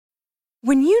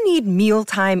When you need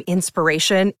mealtime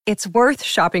inspiration, it's worth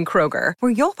shopping Kroger,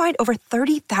 where you'll find over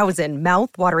 30,000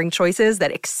 mouth-watering choices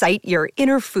that excite your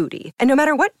inner foodie. And no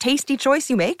matter what tasty choice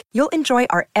you make, you'll enjoy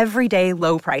our everyday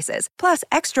low prices, plus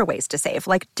extra ways to save,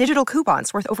 like digital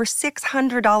coupons worth over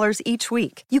 $600 each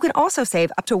week. You can also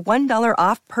save up to $1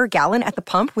 off per gallon at the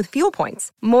pump with fuel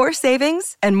points. More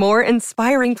savings and more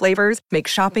inspiring flavors make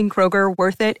shopping Kroger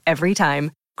worth it every time.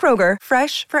 Kroger,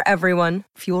 fresh for everyone.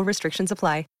 Fuel restrictions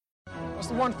apply. What's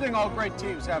the one thing all great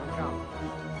teams have in common?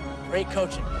 Great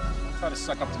coaching. Try to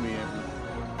suck up to me, Anthony.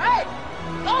 Hey!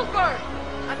 Goldberg!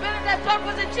 I bet if that truck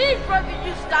was a cheeseburger,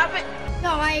 you stop it!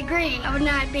 No, I agree. I would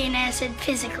not be an acid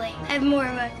physically. I have more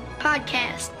of a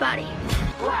podcast body.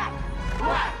 Quack!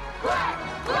 Quack! Quack!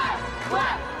 Quack!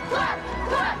 Quack! Quack!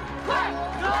 Quack! Quack!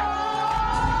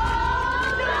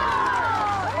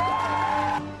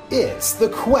 No! It's the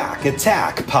Quack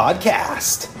Attack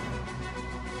Podcast.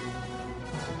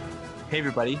 Hey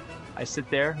everybody, I sit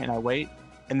there and I wait,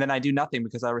 and then I do nothing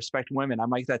because I respect women. I'm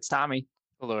Mike, that's Tommy.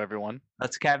 Hello everyone.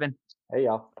 That's Kevin. Hey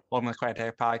y'all. Welcome to the Quack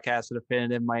Attack Podcast, the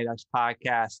definitive Mighty Ducks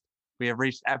podcast. We have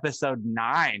reached episode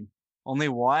 9. Only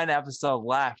one episode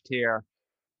left here.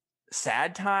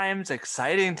 Sad times,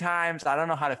 exciting times. I don't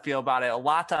know how to feel about it. A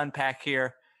lot to unpack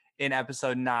here in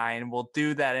episode 9. We'll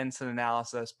do that instant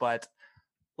analysis, but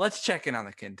let's check in on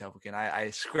the Kin token.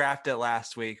 I scrapped it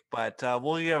last week, but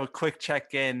we'll give a quick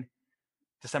check-in.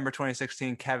 December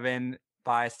 2016, Kevin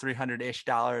buys $300-ish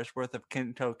worth of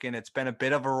Kin token. It's been a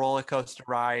bit of a roller coaster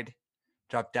ride.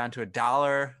 Dropped down to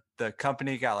 $1. The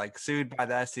company got sued by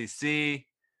the SEC.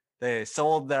 They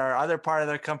sold their other part of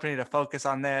their company to focus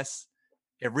on this.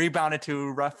 It rebounded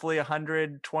to roughly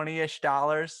 $120-ish.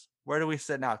 Where do we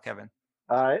sit now, Kevin?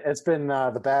 It's been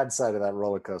the bad side of that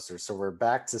roller coaster. So we're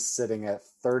back to sitting at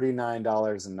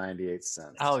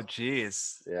 $39.98. Oh,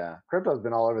 geez. Yeah. Crypto's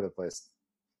been all over the place.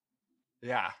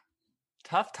 Yeah.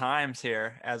 Tough times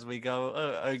here as we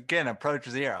go, again, approach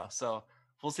 0. So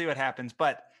we'll see what happens.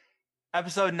 But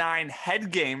episode 9,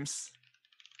 head games.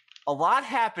 A lot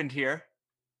happened here.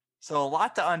 So a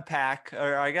lot to unpack,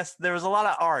 or I guess there was a lot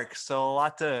of arcs. So a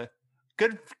lot to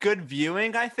good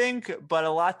viewing, I think, but a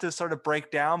lot to sort of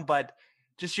break down. But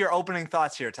just your opening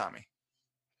thoughts here, Tommy.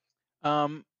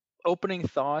 Opening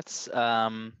thoughts.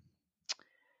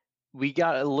 We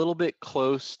got a little bit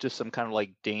close to some kind of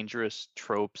dangerous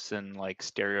tropes and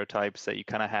stereotypes that you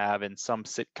kind of have in some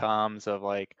sitcoms of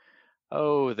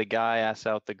oh, the guy asks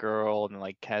out the girl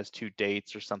and has 2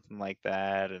 dates or something like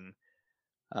that. And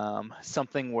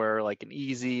something where an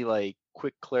easy,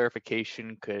 quick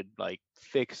clarification could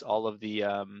fix all of the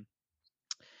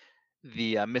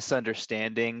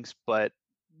misunderstandings, but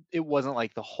it wasn't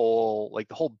the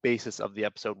whole basis of the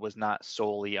episode was not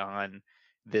solely on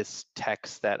this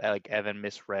text that Evan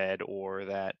misread or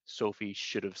that Sophie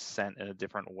should have sent in a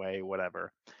different way,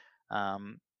 whatever.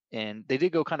 And they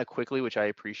did go kind of quickly, which I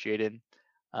appreciated.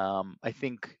 I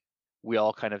think we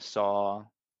all kind of saw,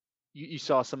 you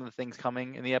saw some of the things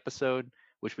coming in the episode,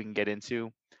 which we can get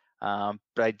into. But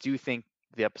I do think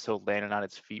the episode landed on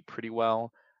its feet pretty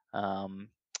well.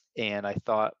 And I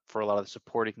thought for a lot of the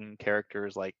supporting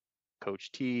characters like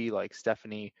Coach T, like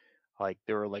Stephanie,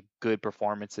 there were good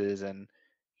performances and,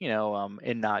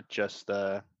 and not just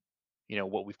the,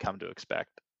 what we've come to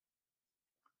expect.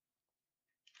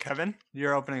 Kevin,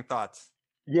 your opening thoughts.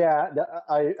 Yeah,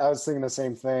 I was thinking the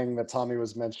same thing that Tommy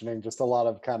was mentioning, just a lot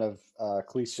of kind of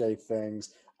cliche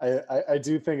things. I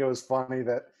do think it was funny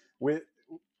that with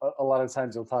a lot of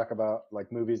times you'll talk about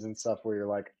movies and stuff where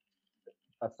you're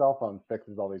a cell phone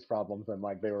fixes all these problems and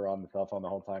they were on the cell phone the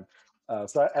whole time.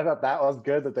 So I thought that was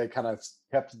good that they kind of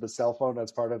kept the cell phone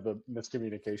as part of the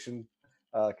miscommunication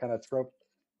kind of trope.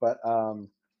 But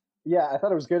yeah, I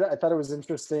thought it was good. I thought it was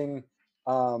interesting.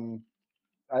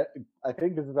 I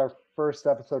think this is our first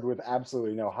episode with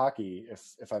absolutely no hockey,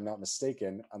 if I'm not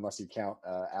mistaken, unless you count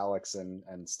Alex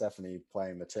and Stephanie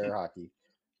playing the chair hockey.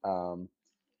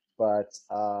 But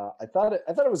I thought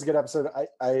it was a good episode.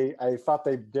 I thought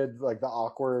they did the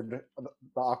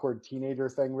awkward teenager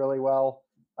thing really well.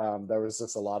 There was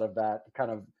just a lot of that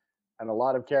kind of, and a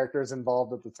lot of characters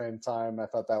involved at the same time. I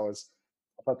thought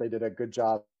they did a good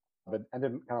job, but I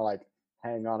didn't kind of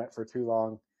hang on it for too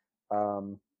long.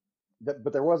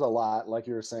 But there was a lot, like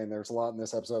you were saying, there's a lot in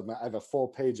this episode. I have a full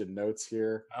page of notes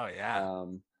here. Oh yeah.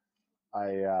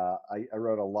 I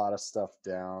wrote a lot of stuff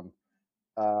down.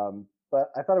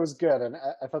 But I thought it was good, and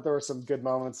I thought there were some good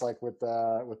moments, with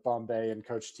Bombay and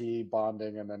Coach T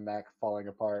bonding, and then Mac falling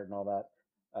apart and all that.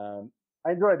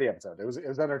 I enjoyed the episode. It was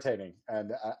entertaining,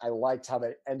 and I liked how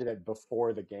they ended it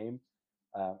before the game.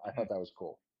 I thought that was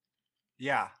cool.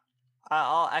 Yeah,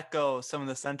 I'll echo some of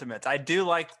the sentiments. I do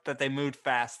like that they moved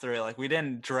fast through. Like we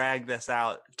didn't drag this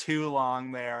out too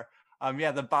long there.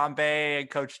 Yeah, the Bombay and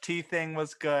Coach T thing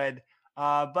was good.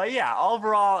 But yeah,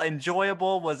 overall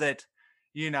enjoyable. Was it,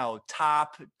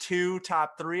 top 2,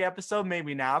 top 3 episode?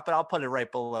 Maybe not, but I'll put it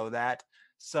right below that.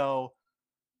 So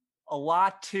a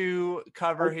lot to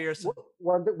cover here. So,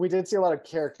 we did see a lot of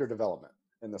character development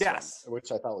in this yes, one,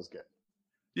 which I thought was good.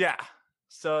 Yeah.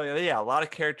 So yeah, a lot of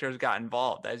characters got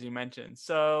involved, as you mentioned.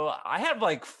 So I have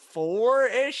like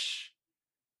 4-ish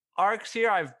arcs here.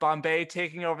 I have Bombay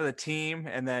taking over the team,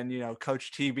 and then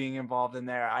Coach T being involved in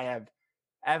there. I have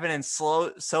Evan and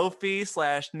Sophie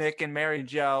 / Nick and Mary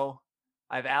Jo.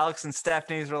 I have Alex and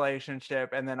Stephanie's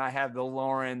relationship, and then I have the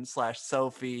Lauren /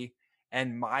 Sophie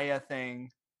and Maya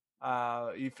thing.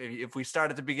 If we start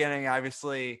at the beginning,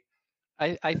 obviously.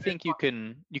 I think you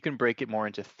can break it more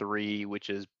into 3,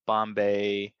 which is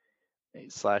Bombay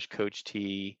 / Coach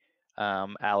T,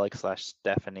 Alex /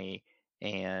 Stephanie,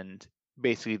 and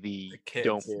basically the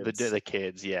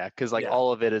kids, yeah, because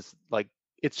all of it is like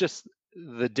it's just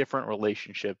the different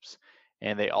relationships,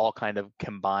 and they all kind of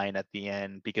combine at the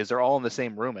end because they're all in the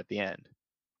same room at the end.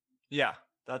 Yeah,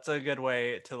 that's a good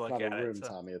way to look at it. So.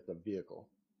 Tommy, it's a vehicle.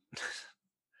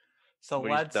 So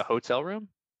the hotel room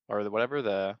or whatever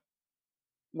the.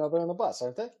 No, they're on the bus,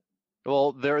 aren't they?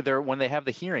 Well, they're when they have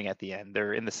the hearing at the end,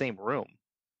 they're in the same room.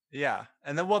 Yeah,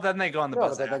 and then they go on the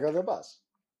bus. But then they go to the bus.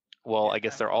 Well, yeah. I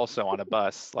guess they're also on a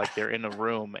bus, like they're in a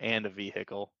room and a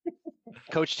vehicle.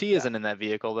 Coach T isn't in that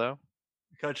vehicle though.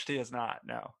 Coach T is not,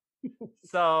 no.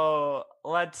 So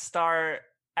let's start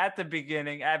at the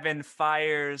beginning. Evan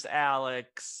fires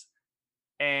Alex,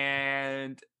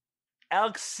 and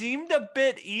Alex seemed a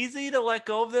bit easy to let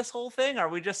go of this whole thing. Are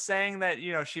we just saying that,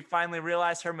 she finally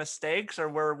realized her mistakes, or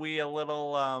were we a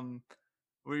little,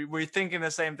 were you thinking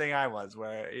the same thing I was,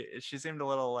 where she seemed a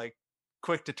little like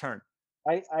quick to turn?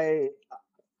 I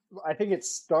think it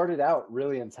started out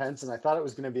really intense, and I thought it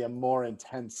was going to be a more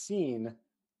intense scene,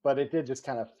 but it did just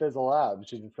kind of fizzle out, and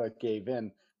she just like gave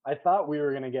in. I thought we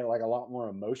were going to get like a lot more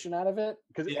emotion out of it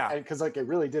because like it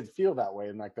really did feel that way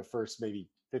in like the first maybe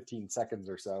 15 seconds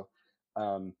or so.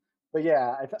 But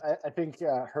yeah, I think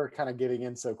her kind of getting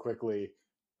in so quickly,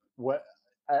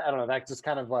 I don't know, that just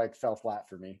kind of like fell flat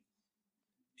for me.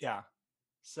 Yeah.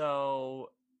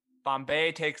 So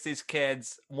Bombay takes these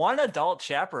kids, one adult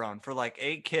chaperone for like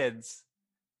 8 kids.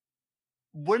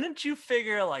 Wouldn't you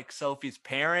figure like Sophie's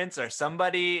parents or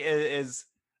somebody is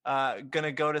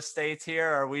gonna go to States here?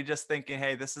 Or are we just thinking,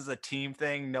 hey, this is a team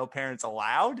thing, no parents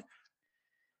allowed?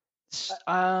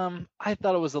 I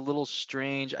thought it was a little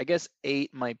strange. I guess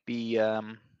 8 might be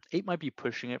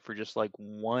pushing it for just like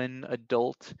one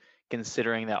adult,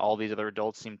 considering that all these other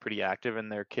adults seem pretty active in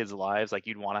their kids' lives. Like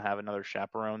you'd want to have another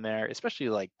chaperone there, especially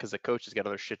like because the coach has got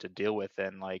other shit to deal with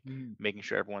and like making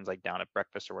sure everyone's like down at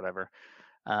breakfast or whatever.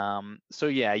 So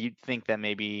yeah, you'd think that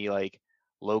maybe like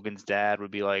Logan's dad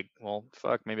would be like, well,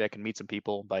 fuck, maybe I can meet some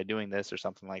people by doing this or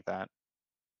something like that.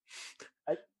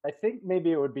 I think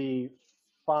maybe it would be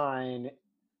fine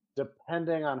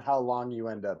depending on how long you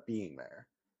end up being there.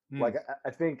 Like I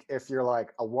think if you're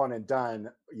like a one and done,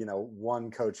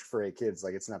 one coach for 8 kids,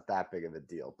 like it's not that big of a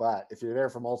deal. But if you're there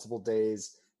for multiple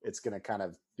days, it's going to kind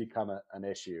of become an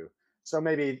issue. So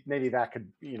maybe that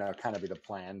could kind of be the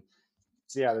plan.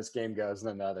 See how this game goes, and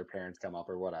then the other parents come up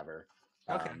or whatever.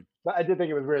 Okay. But I did think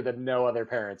it was weird that no other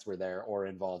parents were there or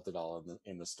involved at all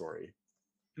in the story.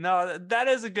 No, that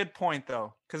is a good point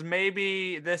though, because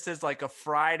maybe this is like a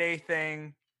Friday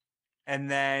thing, and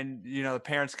then the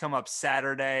parents come up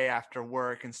Saturday after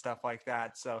work and stuff like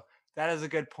that. So that is a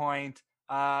good point.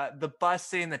 The bus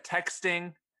scene, the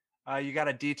texting, you got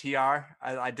a DTR.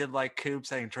 I did like Coop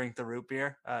saying drink the root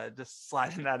beer, just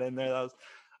sliding that in there. That was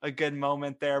a good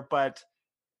moment there. But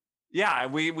yeah,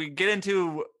 we get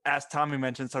into, as Tommy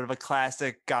mentioned, sort of a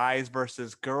classic guys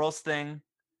versus girls thing.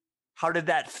 How did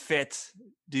that fit,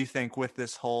 do you think, with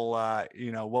this whole,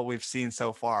 what we've seen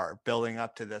so far building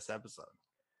up to this episode?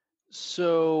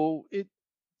 So it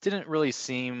didn't really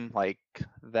seem like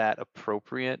that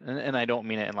appropriate. And I don't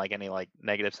mean it in like any like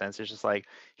negative sense. It's just like,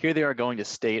 here they are going to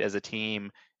state as a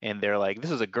team, and they're like,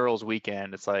 this is a girls'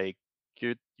 weekend. It's like,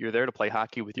 you're there to play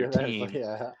hockey with your team.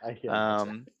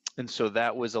 And so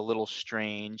that was a little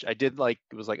strange. I did like,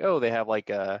 it was like, oh, they have like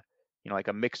a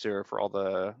mixer for all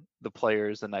the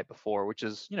players the night before, which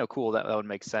is, cool. That would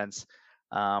make sense.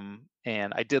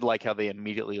 And I did like how they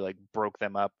immediately like broke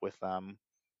them up with,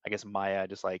 I guess Maya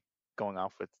just like going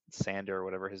off with Sander or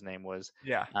whatever his name was.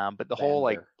 Yeah. But the whole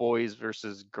like boys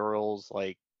versus girls,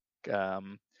 like,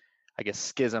 I guess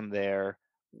schism there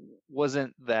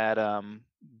wasn't that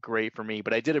great for me,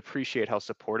 but I did appreciate how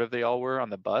supportive they all were on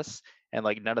the bus, and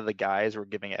like none of the guys were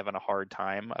giving Evan a hard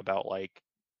time about like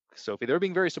Sophie. They were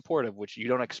being very supportive, which you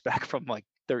don't expect from like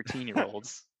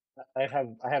 13-year-olds. I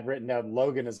have written down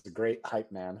Logan is a great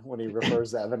hype man when he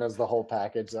refers to Evan as the whole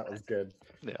package. That was good.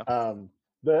 Yeah.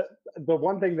 The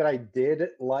one thing that I did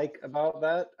like about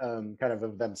that, kind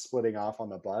of them splitting off on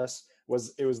the bus,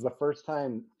 was it was the first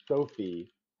time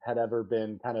Sophie had ever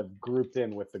been kind of grouped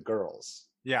in with the girls.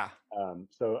 Yeah.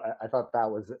 So I thought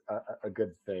that was a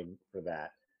good thing for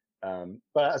that.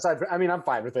 But aside from, I mean, I'm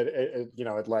fine with it.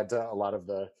 It led to a lot of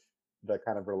the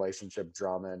kind of relationship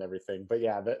drama and everything. But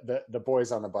yeah, the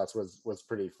boys on the bus was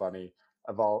pretty funny.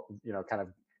 Of all, kind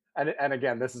of, and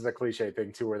again, this is a cliche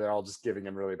thing too, where they're all just giving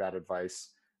him really bad advice.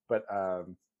 But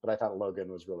I thought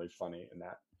Logan was really funny in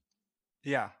that.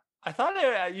 Yeah. I thought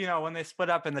when they split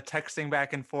up and the texting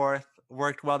back and forth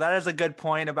worked well. That is a good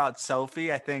point about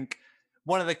Sophie. I think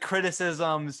one of the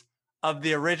criticisms of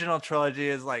the original trilogy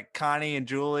is like Connie and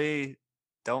Julie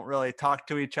don't really talk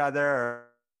to each other,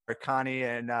 or Connie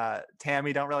and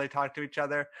Tammy don't really talk to each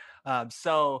other.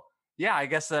 So yeah, I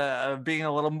guess being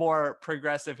a little more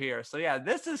progressive here. So yeah,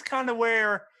 this is kind of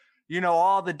where,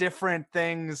 all the different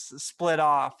things split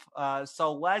off.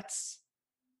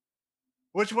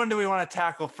 Which one do we want to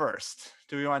tackle first?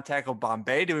 Do we want to tackle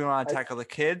Bombay? Do we want to tackle the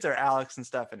kids, or Alex and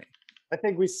Stephanie? I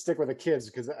think we stick with the kids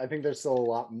because I think there's still a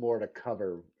lot more to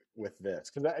cover with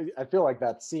this. Because I feel like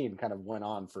that scene kind of went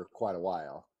on for quite a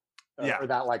while. Yeah. Or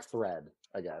that like thread,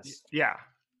 I guess. Yeah.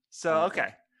 So,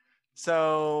 okay.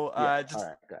 So all right, go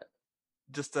ahead.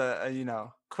 Just a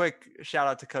quick shout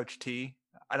out to Coach T.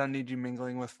 I don't need you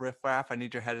mingling with Riff Raff. I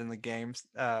need your head in the games.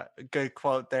 Good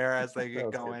quote there as they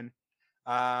get going.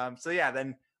 So yeah,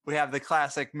 then we have the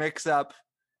classic mix-up,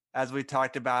 as we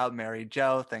talked about. Mary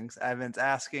Jo thinks Evan's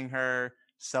asking her.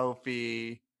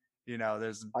 Sophie,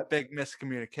 there's big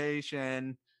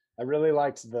miscommunication. I really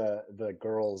liked the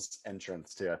girls'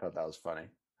 entrance too. I thought that was funny.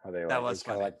 How they that was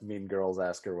kind of like Mean Girls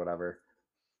ask her whatever.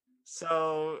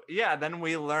 So yeah, then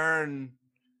we learn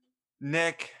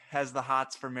Nick has the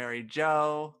hots for Mary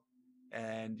Jo,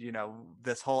 and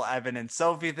this whole Evan and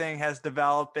Sophie thing has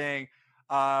developing.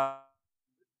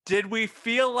 Did we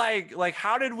feel like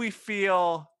how did we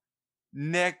feel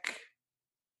Nick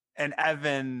and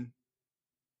Evan,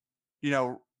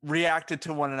 reacted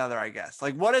to one another, I guess?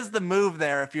 Like, what is the move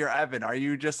there if you're Evan? Are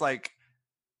you just like,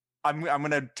 I'm going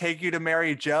to take you to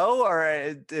Mary Jo, or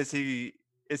is he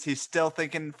still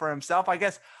thinking for himself? I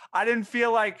guess I didn't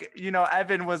feel like,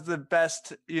 Evan was the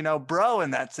best, bro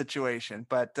in that situation,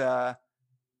 but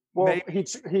well,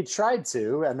 he tried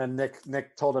to, and then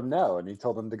Nick told him no, and he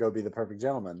told him to go be the perfect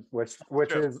gentleman, which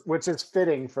is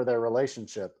fitting for their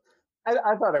relationship.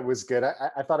 I thought it was good.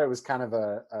 I thought it was kind of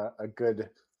a good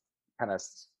kind of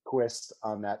twist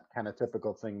on that kind of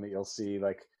typical thing that you'll see,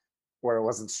 like where it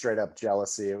wasn't straight up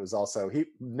jealousy. It was also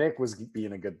Nick was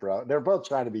being a good bro. They're both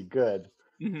trying to be good,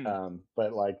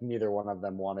 but like neither one of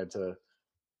them wanted to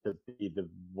be the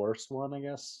worst one, I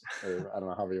guess, or I don't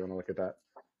know, however you want to look at that.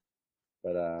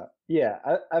 But yeah,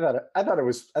 I thought it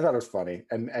was funny,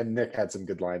 and Nick had some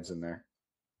good lines in there.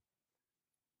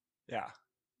 Yeah,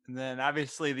 and then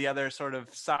obviously the other sort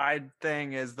of side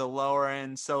thing is the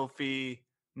Lauren, Sophie,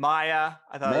 Maya.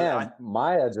 I thought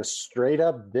Maya just straight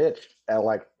up bitched at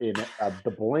like in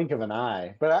the blink of an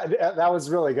eye. But that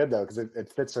was really good though, because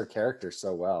it fits her character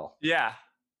so well. Yeah.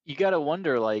 You gotta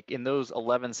wonder, like in those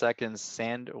 11 seconds,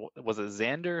 was it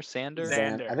Xander?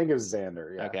 I think it was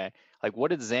Xander. Yeah. Okay. Like,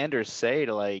 what did Xander say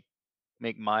to like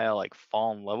make Maya like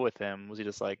fall in love with him? Was he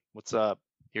just like, "What's up?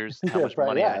 Here's how much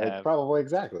money I have"? Probably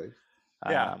exactly.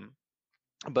 Yeah.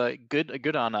 But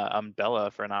good on Bella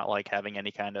for not like having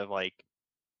any kind of like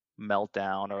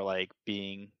meltdown or like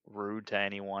being rude to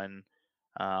anyone.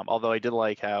 Although I did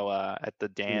like how at the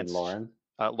dance, Lauren,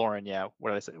 yeah. What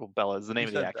did I say? Well, Bella is the name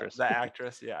of the actress. The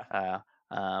actress, yeah.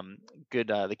 Good.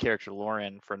 The character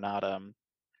Lauren for not.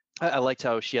 I liked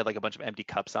how she had like a bunch of empty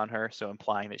cups on her, so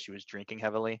implying that she was drinking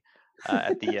heavily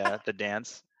at the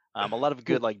dance. A lot of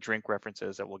good like drink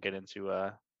references that we'll get into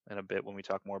in a bit when we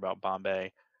talk more about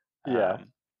Bombay. Yeah.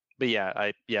 But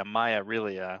yeah, Maya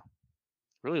really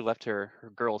left her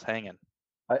girls hanging.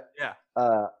 Aside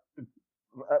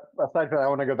from that, I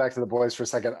want to go back to the boys for a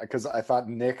second because I thought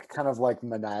Nick kind of like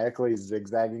maniacally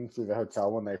zigzagging through the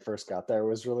hotel when they first got there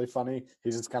was really funny.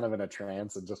 He's just kind of in a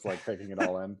trance and just like taking it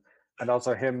all in. And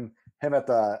also him at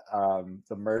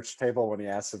the merch table when he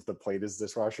asks if the plate is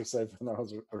dishwasher safe, and that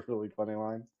was a really funny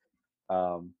line.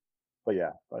 But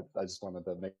yeah, I just wanted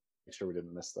to make sure we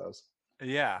didn't miss those.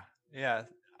 Yeah.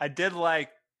 I did like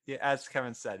yeah, as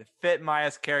Kevin said, fit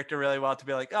Maya's character really well to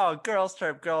be like, oh, girls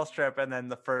trip, and then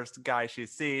the first guy she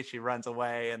sees, she runs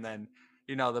away, and then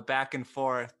the back and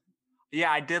forth.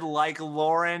 Yeah, I did like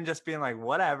Lauren just being like,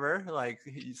 whatever, like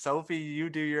Sophie, you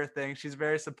do your thing. She's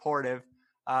very supportive,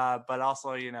 but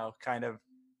also kind of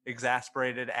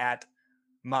exasperated at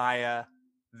Maya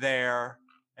there.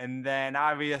 And then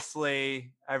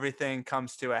obviously everything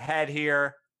comes to a head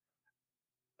here.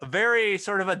 A very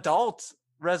sort of adult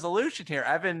resolution here.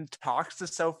 Evan talks to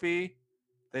Sophie.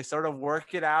 They sort of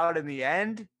work it out in the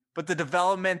end. But the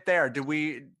development there, do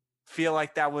we feel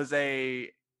like that was a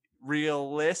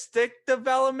realistic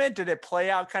development? Did it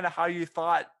play out kind of how you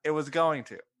thought it was going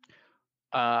to?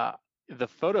 The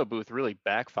photo booth really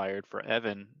backfired for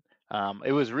Evan.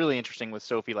 It was really interesting with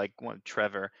Sophie, like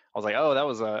Trevor. I was like, oh, that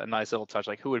was a nice little touch.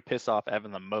 Like, who would piss off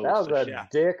Evan the most? That was a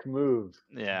dick move.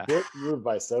 Yeah. Dick move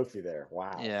by Sophie there.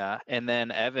 Wow. Yeah. And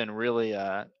then Evan really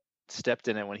stepped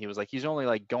in it when he was like, he's only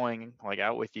like going like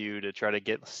out with you to try to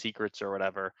get secrets or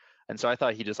whatever. And so I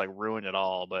thought he just like ruined it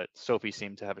all. But Sophie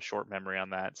seemed to have a short memory on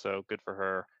that. So good for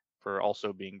her for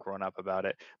also being grown up about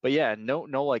it. But yeah, no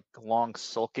like long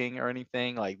sulking or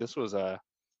anything. Like this was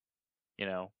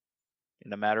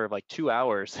in a matter of like 2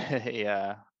 hours,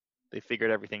 they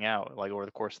figured everything out like over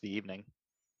the course of the evening.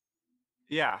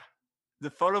 Yeah.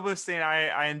 The photo booth scene,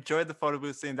 I enjoyed the photo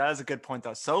booth scene. That is a good point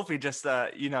though. Sophie just,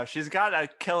 she's got a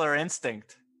killer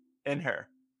instinct in her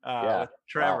with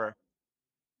Trevor. Wow.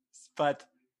 But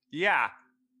yeah,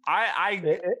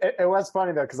 It was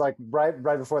funny though, because like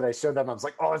right before they showed them, I was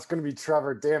like, oh, it's going to be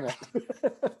Trevor, damn it.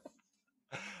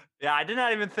 Yeah, I did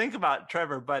not even think about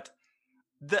Trevor, but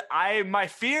my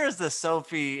fear is the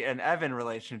Sophie and Evan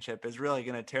relationship is really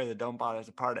going to tear the Don't Bothers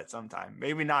apart at some time.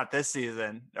 Maybe not this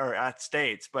season or at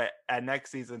States, but at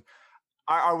next season.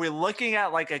 Are we looking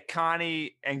at like a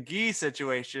Connie and Guy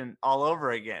situation all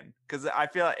over again? Because I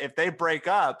feel like if they break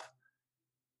up,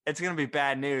 it's going to be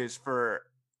bad news for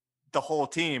the whole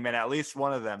team and at least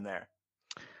one of them there.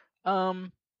 I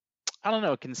don't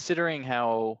know. Considering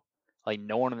how like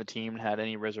no one on the team had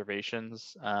any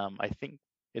reservations, I think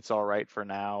it's all right for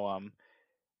now.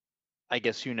 I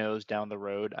guess who knows down the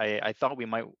road. I thought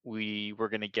we were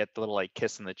gonna get the little like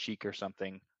kiss in the cheek or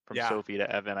something from Sophie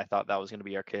to Evan. I thought that was gonna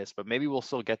be our kiss, but maybe we'll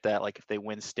still get that. Like if they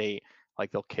win state,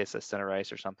 like they'll kiss at center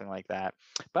ice or something like that.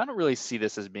 But I don't really see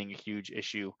this as being a huge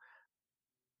issue.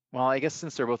 Well, I guess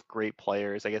since they're both great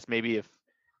players, I guess maybe if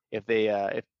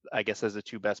I guess as the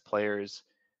two best players,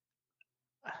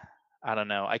 I don't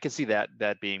know. I could see that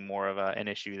being more of an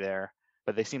issue there.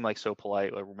 But they seem like so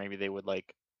polite, or maybe they would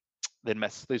like they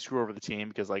screw over the team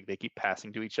because like they keep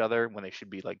passing to each other when they should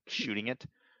be like shooting it.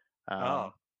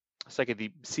 So I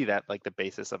could see that like the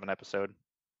basis of an episode.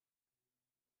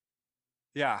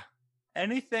 Yeah.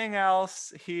 Anything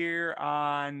else here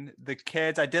on the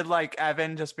kids? I did like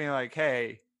Evan just being like,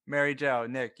 "Hey, Mary Jo,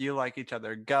 Nick, you like each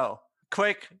other. Go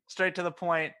quick, straight to the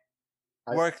point.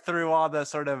 Work through all the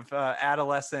sort of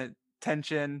adolescent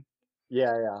tension."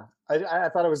 Yeah. I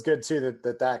thought it was good too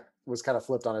that was kind of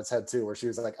flipped on its head too, where she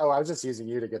was like, "Oh, I was just using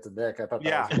you to get to Nick." I thought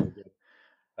that was really good.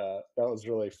 That was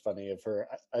really funny of her.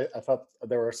 I thought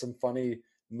there were some funny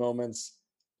moments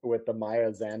with the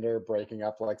Maya Xander breaking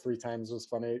up like 3 times was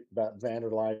funny. That Xander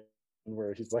line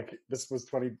where he's like, "This was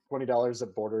 $20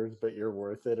 at Borders, but you're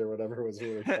worth it," or whatever was a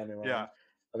really funny line. Yeah,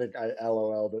 I think I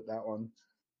LOL'd at that one.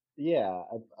 Yeah,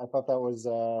 I thought that was.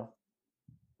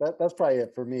 That's probably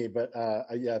it for me, but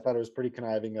I thought it was pretty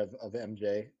conniving of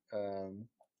MJ. A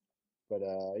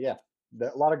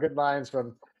lot of good lines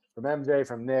from MJ,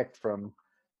 from Nick, from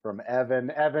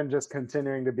Evan. Evan just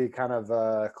continuing to be kind of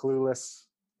clueless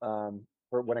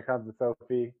when it comes to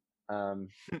Sophie.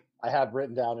 I have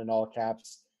written down in all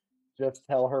caps, "Just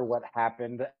tell her what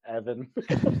happened, Evan."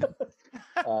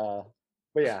 But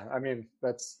yeah, I mean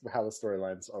that's how the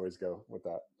storylines always go with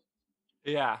that.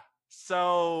 Yeah.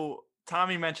 So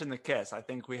Tommy mentioned the kiss. I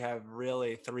think we have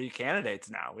really 3 candidates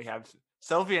now. We have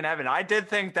Sophie and Evan. I did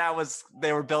think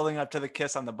they were building up to the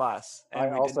kiss on the bus. I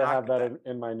also have that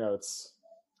in my notes.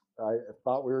 I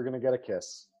thought we were going to get a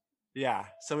kiss. Yeah.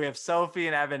 So we have Sophie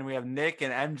and Evan. We have Nick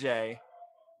and MJ,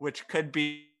 which could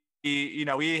be,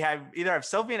 we have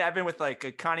Sophie and Evan with like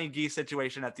a Connie Guy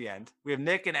situation at the end. We have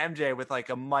Nick and MJ with like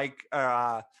a Mike,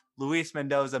 Luis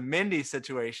Mendoza, Mindy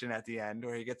situation at the end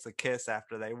where he gets a kiss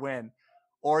after they win.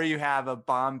 Or you have a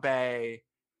Bombay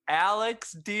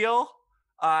Alex deal.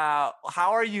 How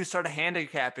are you sort of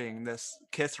handicapping this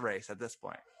kiss race at this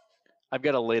point? I've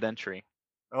got a late entry.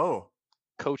 Oh.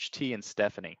 Coach T and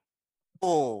Stephanie.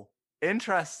 Oh,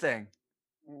 interesting.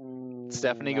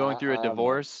 Stephanie going through a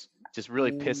divorce, just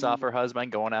really piss off her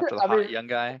husband, going after the hot young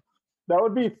guy. That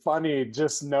would be funny,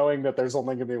 just knowing that there's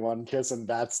only gonna be one kiss and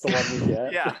that's the one we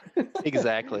get. Yeah.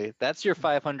 Exactly. That's your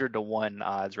 500 to 1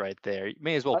 odds right there. You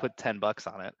may as well put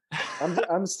 $10 on it.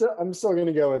 I'm still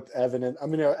gonna go with Evan and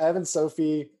Evan,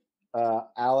 Sophie,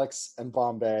 Alex, and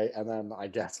Bombay, and then I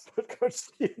guess put Coach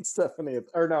T and Stephanie.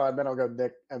 Or no, and then I'll go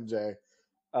Nick, MJ.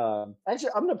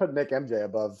 Actually, I'm gonna put Nick, MJ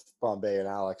above Bombay and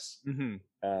Alex. Mm-hmm.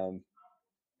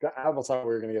 I almost thought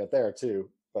we were gonna get it there too,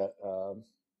 but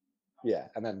yeah,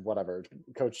 and then whatever,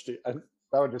 Coach T. That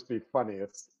would just be funny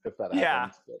if that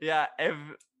happens. Yeah. If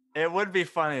it would be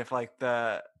funny if like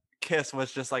the kiss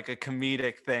was just like a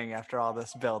comedic thing after all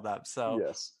this build up. So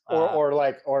yes,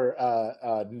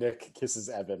 or Nick kisses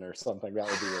Evan or something. That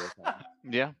would be really funny.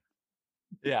 Yeah.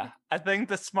 Yeah, I think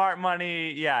the smart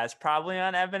money, is probably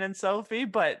on Evan and Sophie,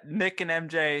 but Nick and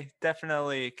MJ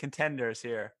definitely contenders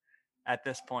here at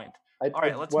this point. All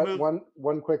right, let's move.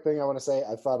 One quick thing I want to say.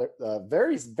 I thought it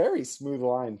very, very smooth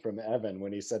line from Evan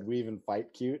when he said we even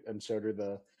fight cute and showed her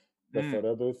the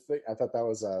photo booth thing. I thought that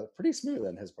was pretty smooth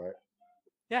on his part.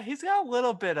 Yeah, he's got a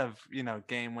little bit of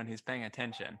game when he's paying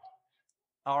attention.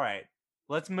 All right,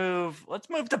 let's move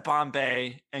to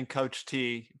Bombay and Coach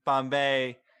T.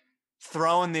 Bombay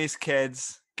throwing these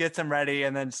kids, gets them ready,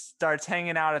 and then starts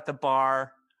hanging out at the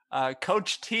bar.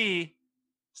 Coach T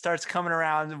starts coming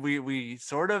around. We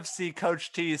sort of see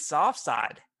Coach T's soft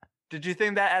side. Did you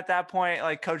think that at that point,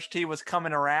 like Coach T was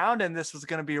coming around and this was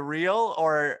going to be real,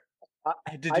 or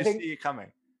did you see it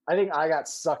coming? I think I got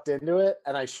sucked into it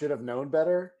and I should have known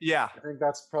better. Yeah. I think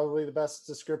that's probably the best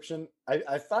description.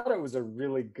 I thought it was a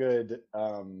really good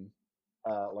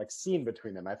scene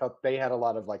between them. I thought they had a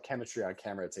lot of like chemistry on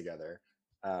camera together.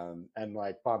 And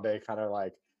like Bombay kind of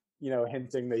like,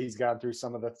 hinting that he's gone through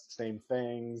some of the same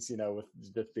things, with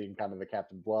just being kind of the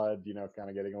Captain Blood, kind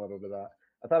of getting a little bit of that.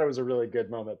 I thought it was a really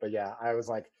good moment, but yeah, I was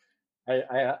like,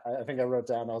 I think I wrote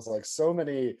down, I was like, so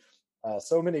many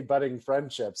budding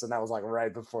friendships. And that was like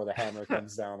right before the hammer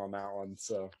comes down on that one.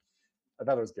 So I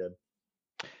thought it was good.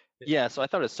 Yeah. So I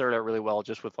thought it started out really well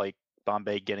just with like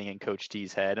Bombay getting in Coach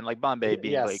T's head and like Bombay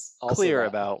being like clear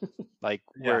about like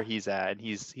where he's at and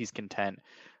he's content.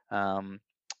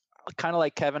 Kind of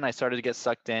like Kevin, I started to get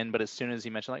sucked in, but as soon as he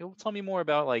mentioned like, oh, tell me more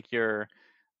about like your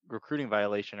recruiting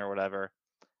violation or whatever,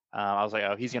 I was like,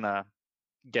 oh, he's gonna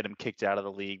get him kicked out of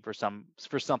the league for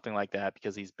something like that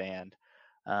because he's banned.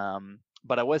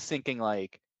 But I was thinking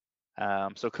like,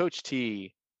 so Coach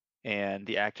T and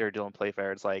the actor Dylan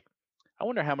Playfair, it's like, I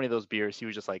wonder how many of those beers he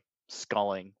was just like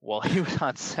sculling while he was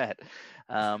on set.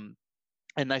 And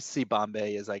nice to see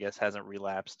Bombay I guess hasn't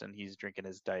relapsed and he's drinking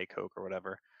his Diet Coke or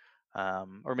whatever.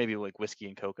 Or maybe like whiskey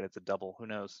and Coke and it's a double, who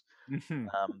knows?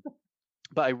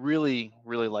 But I really,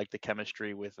 really like the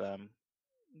chemistry with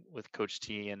Coach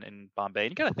T and Bombay.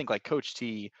 And you gotta think like Coach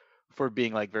T, for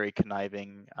being like very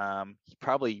conniving, he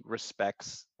probably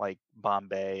respects like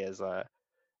Bombay as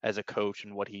a coach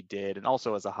and what he did, and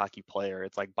also as a hockey player.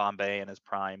 It's like Bombay in his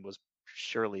prime was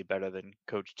surely better than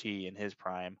Coach T in his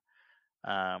prime.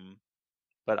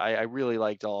 But I really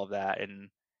liked all of that, and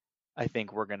I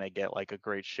think we're gonna get like a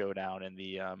great showdown in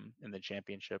the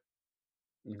championship.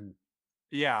 Mm-hmm.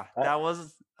 Yeah, that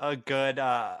was a good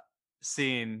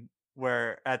scene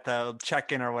where at the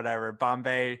check-in or whatever,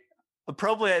 Bombay,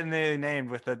 appropriately named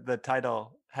with the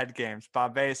title Head Games,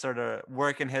 Bombay sort of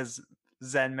working his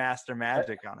Zen master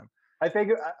magic on him. I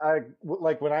think I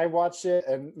like when I watched it,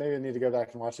 and maybe I need to go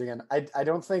back and watch it again. I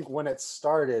don't think when it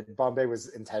started, Bombay was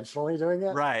intentionally doing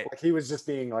it. Right. Like he was just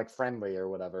being like friendly or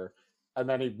whatever. And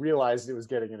then he realized it was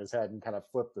getting in his head and kind of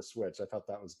flipped the switch. I thought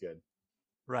that was good.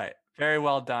 Right. Very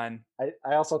well done.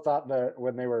 I also thought that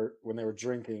when they were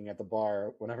drinking at the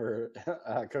bar, whenever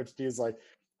Coach T is like,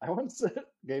 I once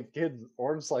gave kids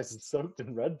orange slices soaked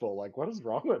in Red Bull. Like, what is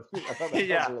wrong with me? I thought that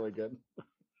was really good.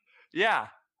 Yeah.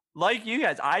 Like you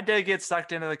guys, I did get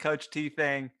sucked into the Coach T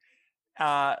thing.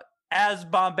 As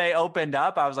Bombay opened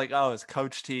up, I was like, oh, is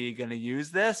Coach T going to use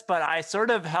this? But I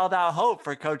sort of held out hope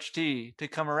for Coach T to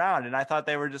come around. And I thought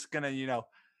they were just going to,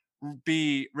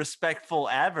 be respectful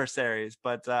adversaries.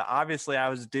 But obviously I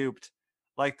was duped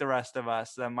like the rest of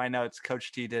us. My notes,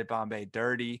 Coach T did Bombay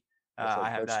dirty. I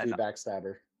have Coach that. T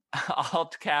backstabber.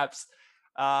 Alt caps.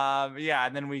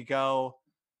 And then we go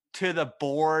to the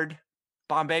board.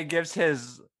 Bombay gives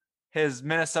his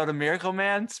Minnesota Miracle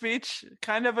Man speech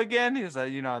kind of again. He's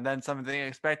like, and then something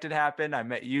expected happened. I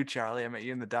met you, Charlie. I met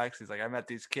you in the Ducks. He's like, I met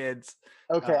these kids.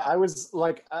 Okay. I was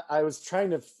trying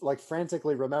to like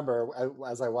frantically remember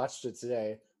as I watched it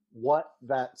today, what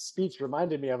that speech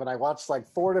reminded me of. And I watched like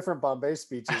 4 different Bombay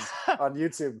speeches on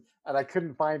YouTube and I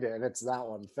couldn't find it. And it's that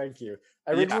one. Thank you.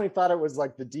 I originally thought it was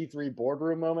like the D3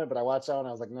 boardroom moment, but I watched that one and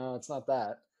I was like, no, it's not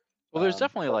that. Well, there's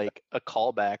definitely but- like a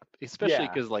callback, especially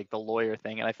Yeah. because like the lawyer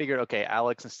thing. And I figured, okay,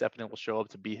 Alex and Stephanie will show up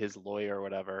to be his lawyer or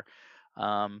whatever.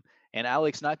 And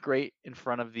Alex not great in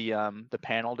front of the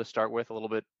panel to start with, a little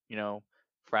bit,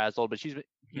 frazzled, but she's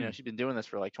been, she's been doing this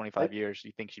for like 25 years.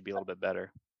 You think she'd be a little bit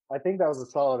better. I think that was a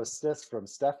solid assist from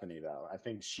Stephanie, though. I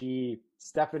think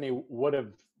Stephanie would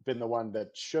have been the one that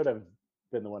should have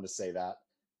been the one to say that,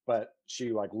 but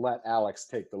she like let Alex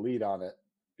take the lead on it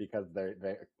because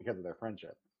because of their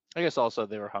friendship. I guess also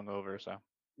they were hungover, so.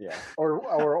 Yeah,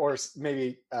 or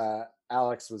maybe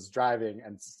Alex was driving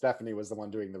and Stephanie was the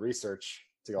one doing the research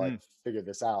to like figure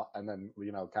this out, and then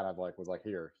kind of like was like,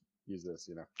 here, use this.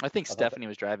 I think Stephanie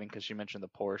was driving because she mentioned the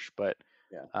Porsche, but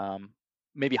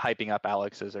maybe hyping up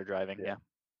Alex as they're driving.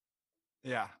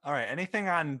 Yeah. All right. Anything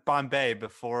on Bombay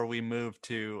before we move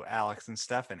to Alex and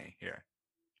Stephanie here?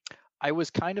 I was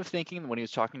kind of thinking when he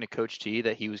was talking to Coach T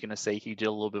that he was going to say he did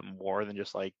a little bit more than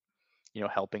just like,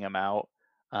 helping him out.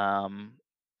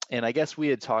 And I guess we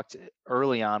had talked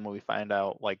early on when we find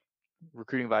out like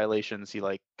recruiting violations. He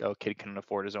like, kid couldn't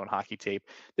afford his own hockey tape.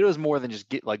 There was more than just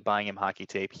buying him hockey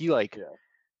tape. He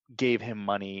gave him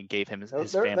money, gave him his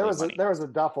family money. There was a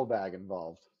duffel bag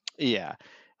involved. Yeah,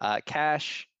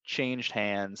 cash changed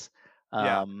hands,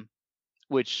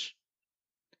 which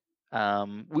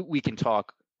we can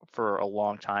talk for a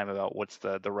long time about what's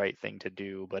the right thing to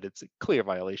do, but it's a clear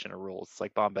violation of rules. It's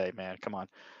like Bombay, man, come on.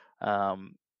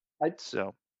 I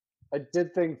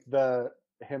did think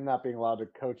him not being allowed to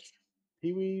coach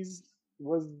Pee-wees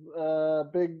was a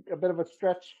bit of a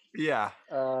stretch. Yeah.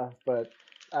 But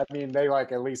I mean, they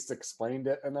like at least explained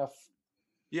it enough.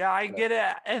 Yeah, I get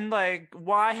it. And like,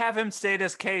 why have him state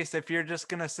his case if you're just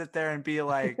gonna sit there and be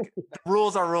like,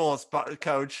 rules are rules,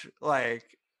 coach?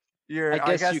 Like, I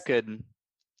guess you could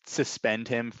suspend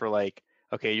him for like,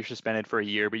 okay, you're suspended for a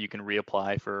year, but you can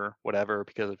reapply for whatever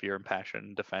because of your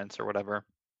impassioned defense or whatever.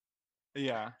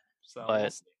 Yeah. So,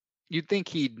 but you'd think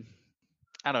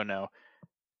I don't know.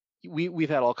 We've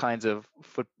had all kinds of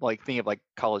think of like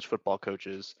college football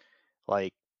coaches,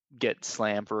 like get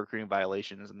slammed for recruiting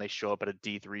violations and they show up at a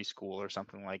D3 school or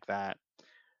something like that.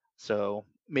 So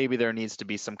maybe there needs to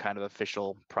be some kind of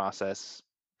official process.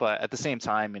 But at the same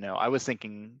time, I was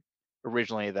thinking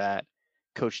originally that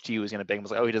Coach T was going to beg him,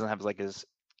 was like, oh, he doesn't have like his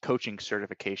coaching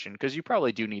certification, because you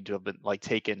probably do need to have been like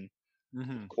taken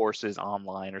courses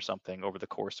online or something over the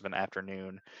course of an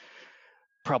afternoon,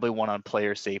 probably one on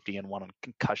player safety and one on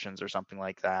concussions or something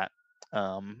like that.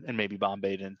 And maybe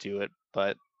Bombay didn't do it,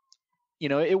 but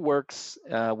it works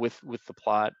with the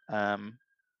plot.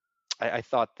 I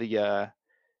thought the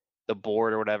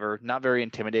board or whatever, not very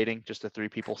intimidating, just the three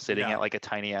people sitting at like a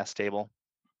tiny ass table.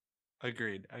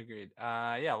 Agreed.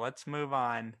 Let's move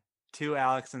on to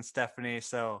Alex and Stephanie.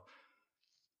 So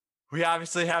we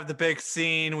obviously have the big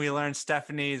scene. We learn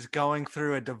Stephanie's going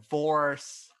through a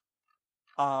divorce.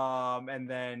 And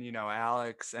then,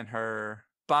 Alex and her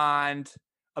bond.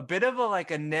 A bit of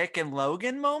a Nick and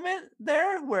Logan moment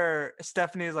there where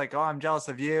Stephanie's like, oh, I'm jealous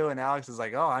of you. And Alex is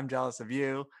like, oh, I'm jealous of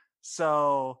you.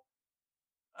 So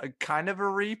kind of a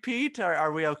repeat.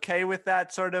 Are we okay with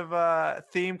that sort of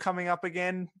theme coming up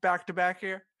again back to back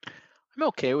here? I'm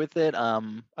okay with it.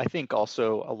 I think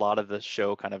also a lot of the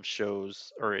show kind of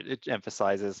shows, or it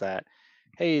emphasizes that,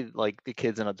 hey, like the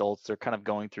kids and adults, they're kind of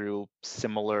going through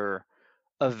similar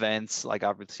events, like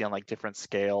obviously on like different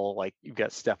scale. Like you've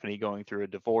got Stephanie going through a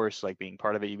divorce, like being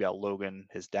part of it. You've got Logan,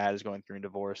 his dad is going through a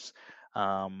divorce.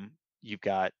 You've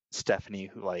got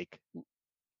Stephanie, who like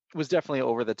was definitely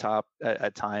over the top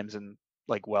at times and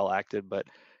like well acted, but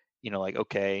like,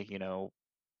 okay,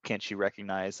 can't she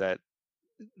recognize that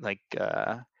like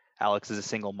Alex is a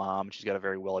single mom, she's got a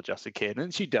very well adjusted kid,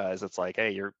 and she does. It's like,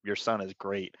 hey, your son is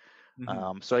great.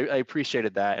 So I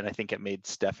appreciated that, and I think it made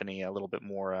Stephanie a little bit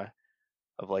more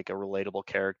of like a relatable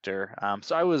character.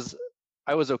 So I was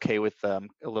okay with a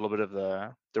little bit of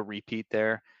the repeat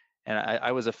there, and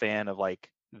I was a fan of like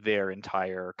their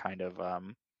entire kind of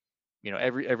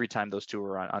every time those two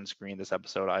were on screen this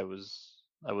episode, I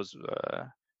was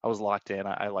locked in.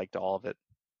 I liked all of it.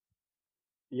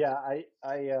 Yeah,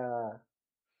 I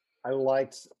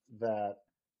liked that.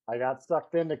 I got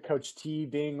sucked into Coach T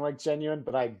being like genuine,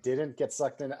 but I didn't get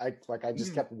sucked in. I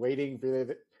just kept waiting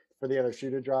for the other shoe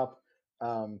to drop.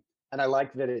 And I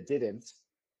liked that it didn't.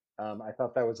 I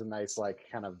thought that was a nice, like,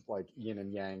 kind of like yin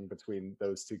and yang between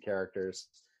those two characters.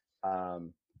 I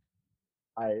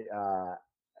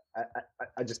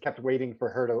just kept waiting for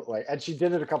her to like, and she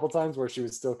did it a couple times where she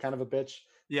was still kind of a bitch.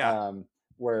 Yeah.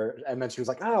 And then she was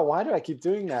like, oh, why do I keep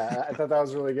doing that? I thought that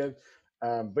was really good.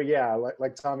 But yeah,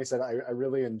 like Tommy said, I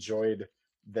really enjoyed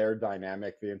their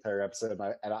dynamic the entire episode,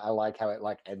 and I like how it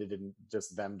like ended in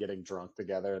just them getting drunk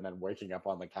together and then waking up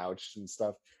on the couch and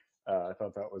stuff. I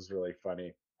thought that was really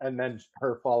funny, and then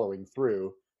her following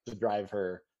through to drive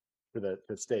her to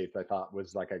the States, I thought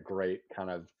was like a great kind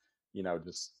of,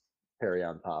 just cherry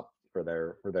on top for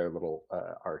their little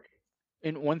arc.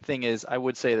 And one thing is, I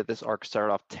would say that this arc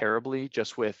started off terribly,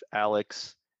 just with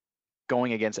Alex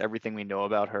going against everything we know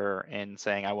about her and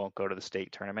saying, "I won't go to the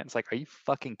state tournament." It's like, are you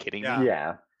fucking kidding me?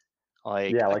 Yeah.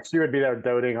 Like she would be there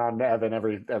doting on Evan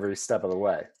every step of the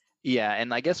way. Yeah,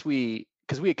 and I guess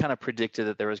because we had kind of predicted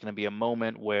that there was going to be a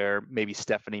moment where maybe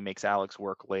Stephanie makes Alex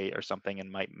work late or something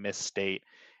and might miss state.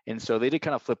 And so they did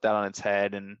kind of flip that on its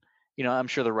head. And, I'm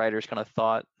sure the writers kind of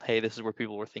thought, hey, this is where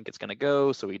people will think it's going to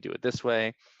go, so we do it this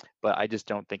way. But I just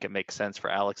don't think it makes sense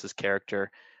for Alex's character.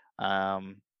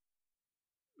 Because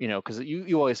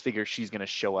you always figure she's going to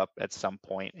show up at some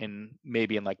point, and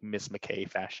maybe in like Miss McKay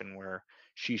fashion where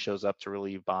she shows up to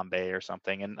relieve Bombay or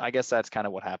something. And I guess that's kind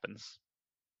of what happens.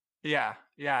 Yeah,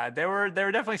 they were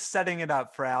definitely setting it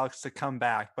up for Alex to come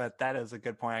back, but that is a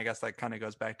good point. I guess that kind of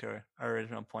goes back to our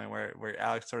original point where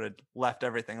Alex sort of left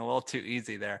everything a little too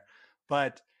easy there.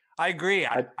 But I agree.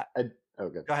 Good.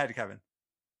 Go ahead, Kevin.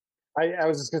 I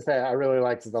was just gonna say I really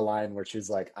liked the line where she's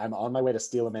like, "I'm on my way to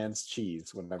steal a man's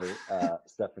cheese." Whenever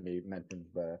Stephanie mentions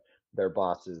their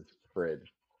boss's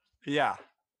fridge. Yeah,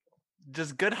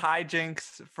 just good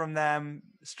hijinks from them.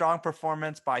 Strong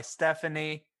performance by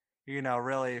Stephanie.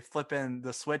 Really flipping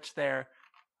the switch there.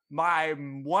 My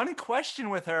one question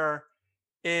with her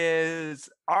is,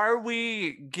 are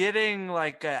we getting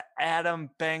like a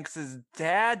Adam Banks's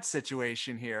dad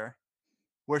situation here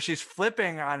where she's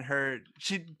flipping on her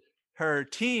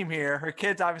team here? Her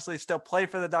kids obviously still play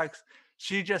for the Ducks.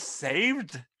 She just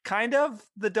saved kind of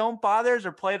the Don't Bothers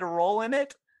or played a role in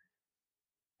it.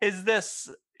 Is this,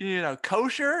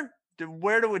 kosher?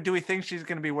 Where do we think she's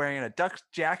going to be wearing a Ducks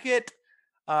jacket?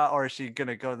 Or is she going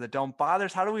to go to the Don't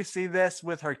Bothers? How do we see this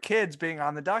with her kids being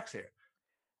on the Ducks here?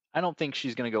 I don't think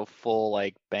she's going to go full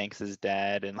like Banks's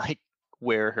dad and like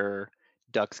wear her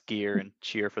Ducks gear and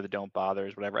cheer for the Don't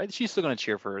Bothers, whatever. She's still going to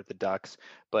cheer for the Ducks,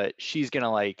 but she's going to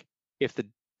like, if the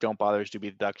Don't Bothers do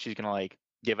beat the Ducks, she's going to like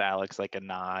give Alex like a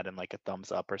nod and like a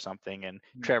thumbs up or something. And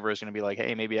Trevor is going to be like,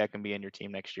 hey, maybe I can be in your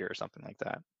team next year or something like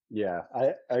that. Yeah,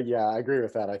 I agree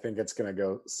with that. I think it's going to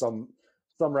go some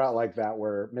route like that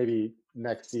where maybe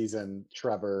next season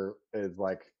Trevor is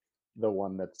like the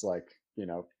one that's like,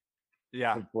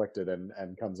 conflicted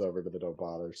and comes over to the Don't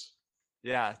Bothers.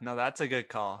 Yeah, no, that's a good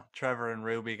call. Trevor and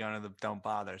Ruby going to the Don't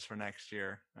Bothers for next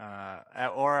year.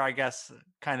 Or I guess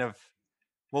kind of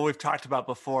what we've talked about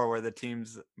before where the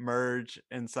teams merge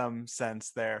in some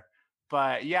sense there.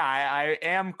 But yeah, I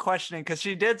am questioning because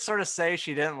she did sort of say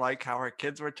she didn't like how her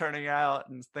kids were turning out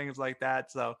and things like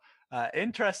that. So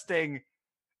interesting.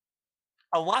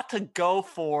 A lot to go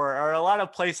for, or a lot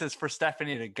of places for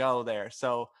Stephanie to go there.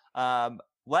 So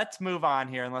let's move on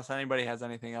here, unless anybody has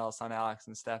anything else on Alex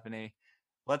and Stephanie.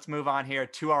 Let's move on here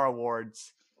to our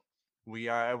awards. We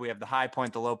have the high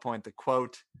point, the low point, the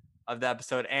quote of the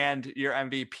episode, and your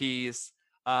MVPs.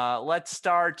 Let's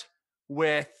start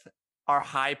with our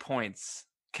high points.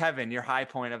 Kevin, your high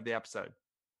point of the episode.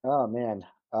 Oh man,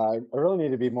 I really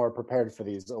need to be more prepared for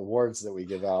these awards that we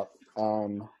give out.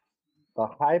 The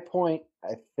high point,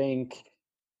 I think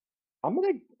I'm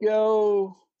going to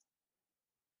go.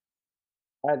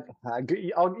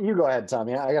 You go ahead,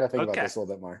 Tommy. I got to think about this a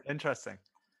little bit more. Interesting.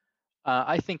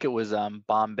 I think it was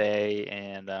Bombay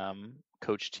and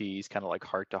Coach T's kind of like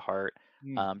heart to heart,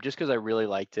 just because I really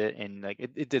liked it, and like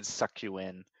it did suck you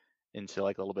in into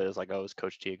like a little bit. It's like, oh, is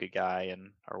Coach T a good guy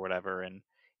and or whatever, and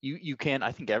you can.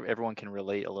 I think everyone can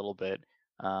relate a little bit,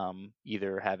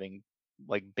 either having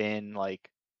like been like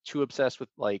too obsessed with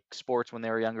like sports when they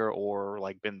were younger, or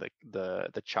like been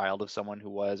the child of someone who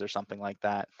was, or something like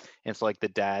that. And it's like the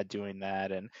dad doing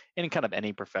that, and in kind of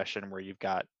any profession where you've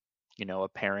got, a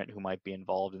parent who might be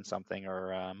involved in something,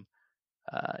 or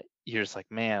you're just like,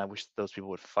 man, I wish those people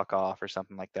would fuck off or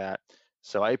something like that.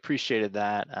 So I appreciated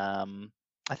that.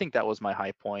 I think that was my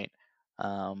high point.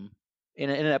 In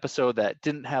an episode that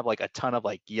didn't have like a ton of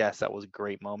like, yes, that was a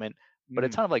great moment, but a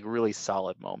ton of like really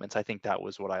solid moments. I think that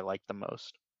was what I liked the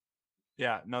most.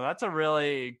 Yeah, no, that's a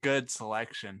really good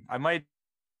selection. I might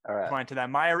point to that.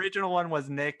 My original one was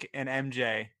Nick and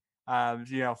MJ.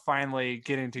 Finally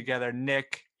getting together.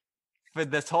 Nick, for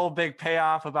this whole big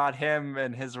payoff about him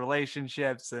and his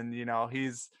relationships, and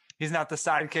he's not the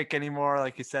sidekick anymore,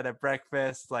 like he said at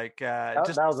breakfast. Like that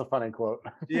was a funny quote.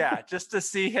 Yeah, just to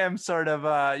see him sort of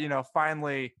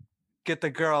finally get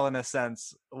the girl in a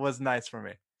sense was nice for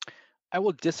me. I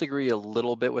will disagree a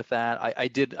little bit with that. I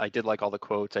did like all the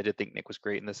quotes. I did think Nick was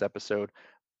great in this episode,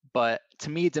 but to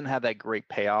me, it didn't have that great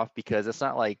payoff because it's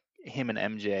not like him and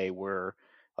MJ were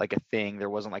like a thing. There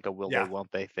wasn't like a will they,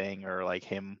 won't they thing, or like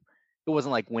him. It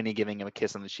wasn't like Winnie giving him a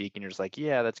kiss on the cheek and you're just like,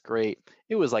 yeah, that's great.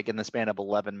 It was like in the span of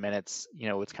 11 minutes,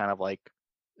 it's kind of like,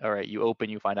 all right, you open,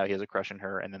 you find out he has a crush on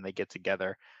her, and then they get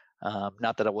together.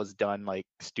 Not that it was done like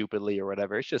stupidly or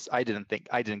whatever. It's just I didn't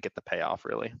get the payoff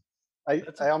really.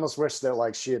 I almost wish that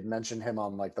like she had mentioned him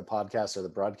on like the podcast or the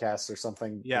broadcast or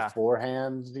something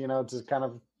beforehand, to kind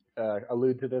of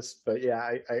allude to this. But yeah,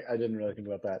 I didn't really think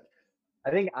about that.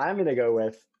 I think I'm gonna go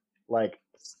with like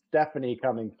Stephanie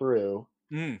coming through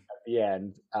at the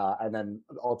end, and then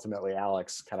ultimately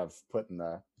Alex kind of putting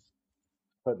the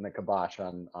kibosh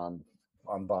on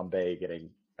Bombay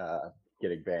getting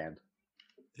banned.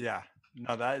 Yeah.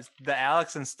 No, that is the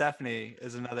Alex and Stephanie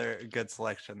is another good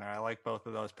selection there. I like both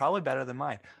of those. Probably better than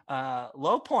mine.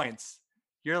 Low points.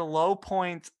 Your low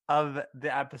point of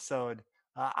the episode.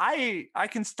 I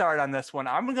can start on this one.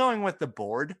 I'm going with the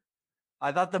board.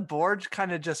 I thought the board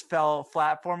kind of just fell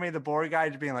flat for me. The board guy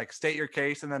just being like, state your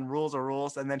case, and then rules are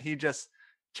rules. And then he just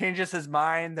changes his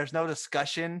mind. There's no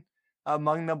discussion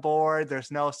among the board. There's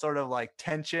no sort of like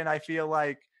tension. I feel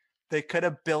like they could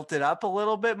have built it up a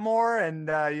little bit more and,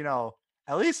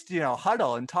 at least,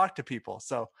 huddle and talk to people.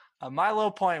 So my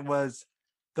low point was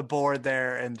the board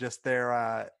there and just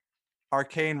their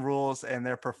arcane rules and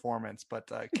their performance.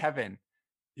 But Kevin,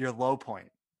 your low point.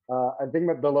 I think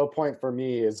that the low point for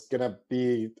me is going to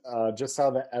be just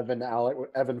how the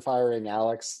Evan firing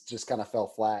Alex just kind of fell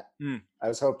flat. I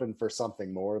was hoping for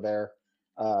something more there,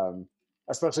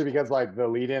 especially because like the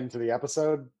lead into the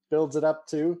episode builds it up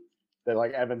too. That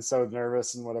like Evan's so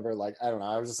nervous and whatever. Like, I don't know.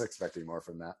 I was just expecting more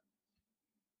from that.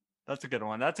 That's a good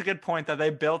one. That's a good point that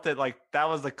they built it like that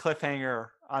was the cliffhanger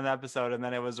on the episode, and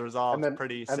then it was resolved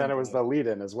pretty simple. And then it was the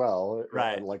lead-in as well,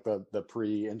 right? Like the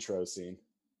pre-intro scene.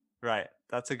 Right.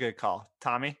 That's a good call.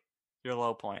 Tommy, your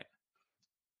low point.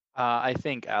 I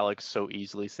think Alex so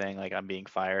easily saying like I'm being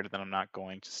fired, then I'm not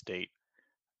going to state.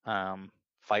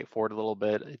 Fight for it a little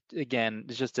bit. Again,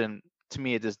 it just didn't. To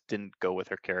me, it just didn't go with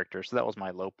her character, so that was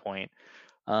my low point.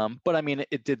 But I mean,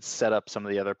 it did set up some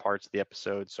of the other parts of the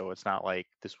episode, so it's not like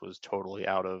this was totally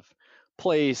out of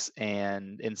place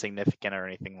and insignificant or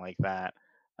anything like that.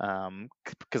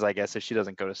 Because I guess if she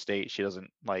doesn't go to state, she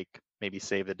doesn't like maybe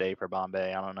save the day for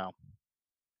Bombay. I don't know.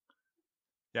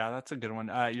 Yeah, that's a good one.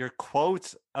 Your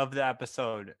quote of the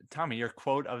episode, Tommy. Your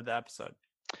quote of the episode.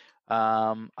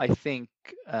 I think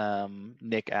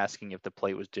Nick asking if the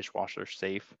plate was dishwasher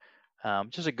safe.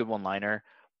 Just a good one-liner.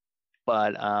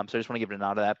 But so I just want to give it a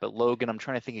nod to that. But Logan, I'm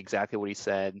trying to think exactly what he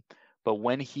said. But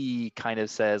when he kind of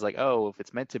says like, "Oh, if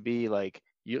it's meant to be, like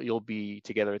you'll be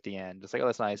together at the end," it's like, "Oh,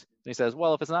 that's nice." And he says,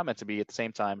 "Well, if it's not meant to be, at the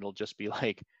same time, it'll just be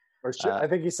like." Or I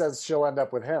think he says she'll end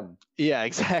up with him. Yeah,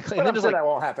 exactly. And then just like that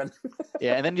won't happen.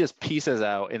 Yeah, and then he just pieces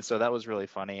out, and so that was really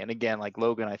funny. And again, like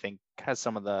Logan, I think has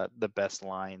some of the best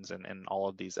lines in all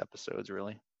of these episodes,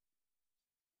 really.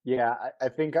 Yeah, I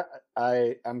think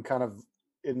I'm kind of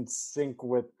in sync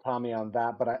with Tommy on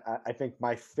that, but I think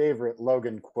my favorite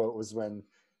Logan quote was when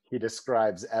he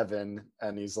describes Evan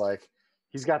and he's like,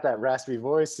 he's got that raspy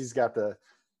voice, he's got the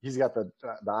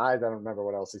eyes. I don't remember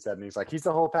what else he said, and he's like, he's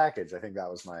the whole package. I think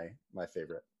that was my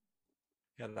favorite.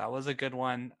 Yeah, that was a good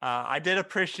one. I did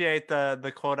appreciate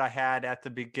the quote I had at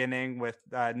the beginning with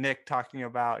Nick talking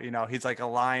about, he's like a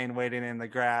lion waiting in the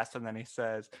grass, and then he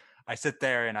says, I sit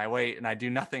there and I wait and I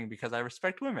do nothing because I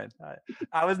respect women.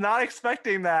 I was not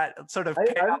expecting that sort of.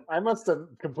 I must have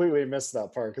completely missed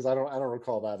that part because I don't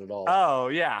recall that at all. Oh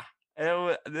yeah,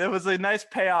 it was a nice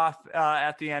payoff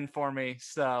at the end for me.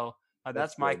 So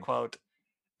that's my quote.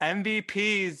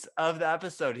 MVPs of the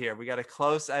episode here. We got a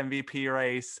close MVP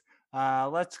race.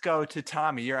 Let's go to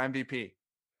Tommy. Your MVP.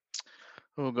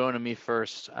 Going to me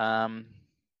first.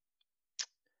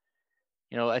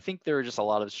 I think there were just a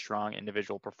lot of strong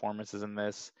individual performances in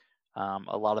this.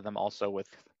 A lot of them also with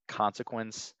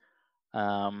consequence.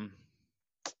 I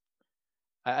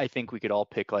think we could all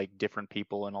pick like different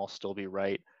people and all still be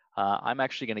right. I'm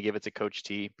actually going to give it to Coach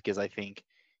T because I think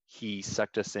he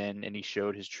sucked us in and he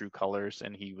showed his true colors,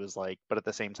 and he was like, but at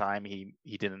the same time, he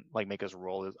didn't like make us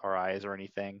roll our eyes or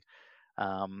anything.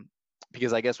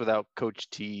 Because I guess without Coach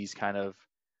T's kind of,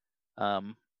 I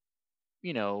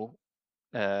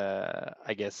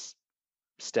guess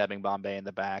stabbing Bombay in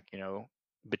the back,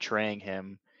 betraying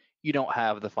him, you don't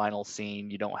have the final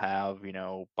scene. You don't have,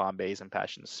 Bombay's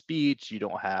impassioned speech. You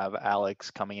don't have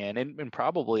Alex coming in and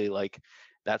probably like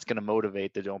that's going to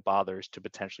motivate the Don't Bothers to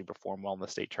potentially perform well in the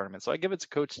state tournament. So I give it to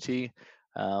Coach T.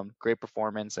 Great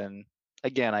performance. And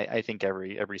again, I think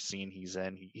every scene he's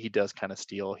in, he does kind of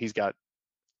steal. He's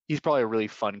probably a really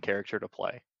fun character to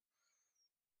play.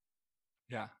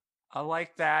 Yeah, I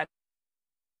like that.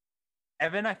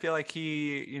 Evan, I feel like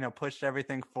he, pushed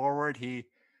everything forward. He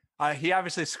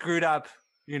obviously screwed up,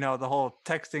 the whole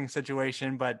texting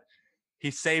situation, but he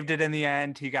saved it in the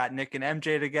end. He got Nick and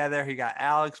MJ together. He got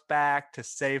Alex back to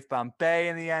save Bombay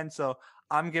in the end. So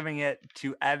I'm giving it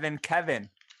to Evan. Kevin,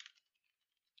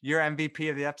 your MVP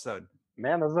of the episode.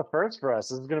 Man, this is a first for us.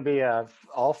 This is going to be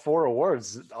all 4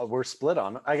 awards we're split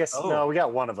on. I guess no, we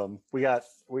got one of them. We got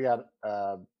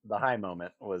the high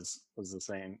moment was the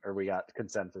same, or we got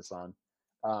consensus on.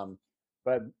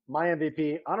 But my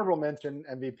MVP, honorable mention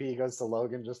MVP goes to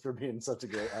Logan just for being such a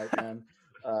great hype man.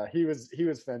 He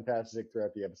was fantastic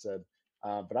throughout the episode.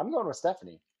 But I'm going with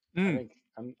Stephanie. I think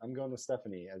I'm going with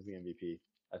Stephanie as the MVP.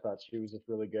 I thought she was just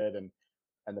really good, and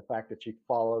the fact that she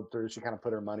followed through, she kind of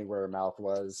put her money where her mouth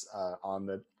was on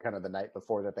the kind of the night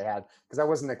before that they had, because I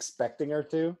wasn't expecting her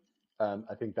to.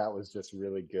 I think that was just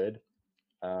really good.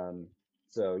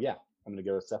 So yeah, I'm going to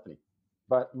go with Stephanie.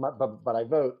 But I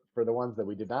vote for the ones that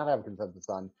we did not have consensus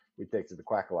on. We take to the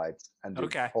Quackalites and do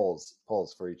polls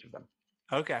for each of them.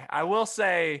 Okay, I will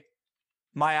say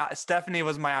Stephanie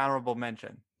was my honorable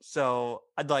mention. So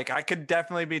I could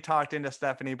definitely be talked into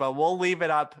Stephanie, but we'll leave it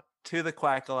up to the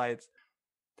Quackalites.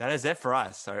 That is it for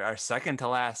us. Our second to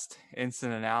last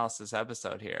instant analysis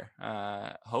episode here.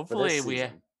 Hopefully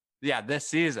this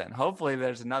season. Hopefully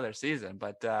there's another season,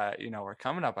 but we're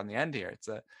coming up on the end here. It's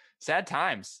sad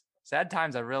times. I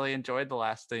really enjoyed the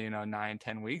last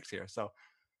 9-10 weeks here. So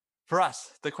for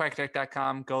us,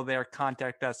 thequacktech.com, go there,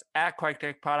 contact us at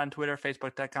QuackTechPod on Twitter,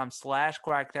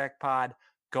 Facebook.com/QuackTechPod.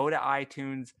 Go to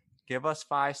iTunes, give us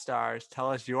 5 stars,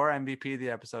 tell us your MVP of the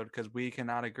episode, because we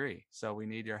cannot agree. So we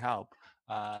need your help.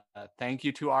 Thank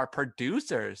you to our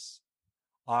producers,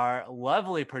 our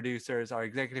lovely producers, our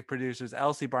executive producers,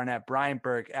 Elsie Barnett, Brian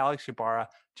Berg, Alex Shabara,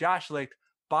 Josh Licht,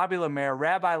 Bobby Lemaire,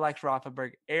 Rabbi Lex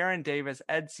Rothenberg, Aaron Davis,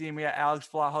 Ed Semia, Alex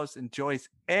Vlahos, and Joyce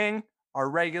Ng. Our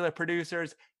regular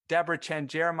producers, Deborah Chen,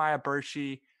 Jeremiah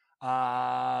Bershi,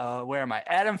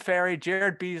 Adam Ferry,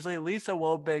 Jared Beasley, Lisa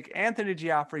Wobig, Anthony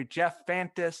Giaffrey, Jeff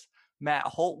Fantis, Matt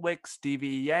Holtwick, Stevie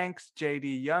Yanks,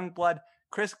 JD Youngblood,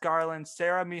 Chris Garland,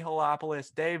 Sarah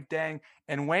Mihalopoulos, Dave Dang,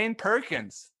 and Wayne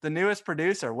Perkins, the newest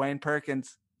producer. Wayne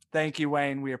Perkins, thank you,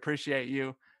 Wayne. We appreciate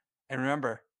you. And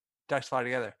remember, Ducks fly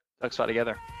together. Ducks fly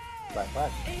together.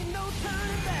 Bye. Ain't no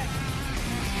turning back.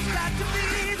 Got to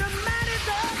be the man.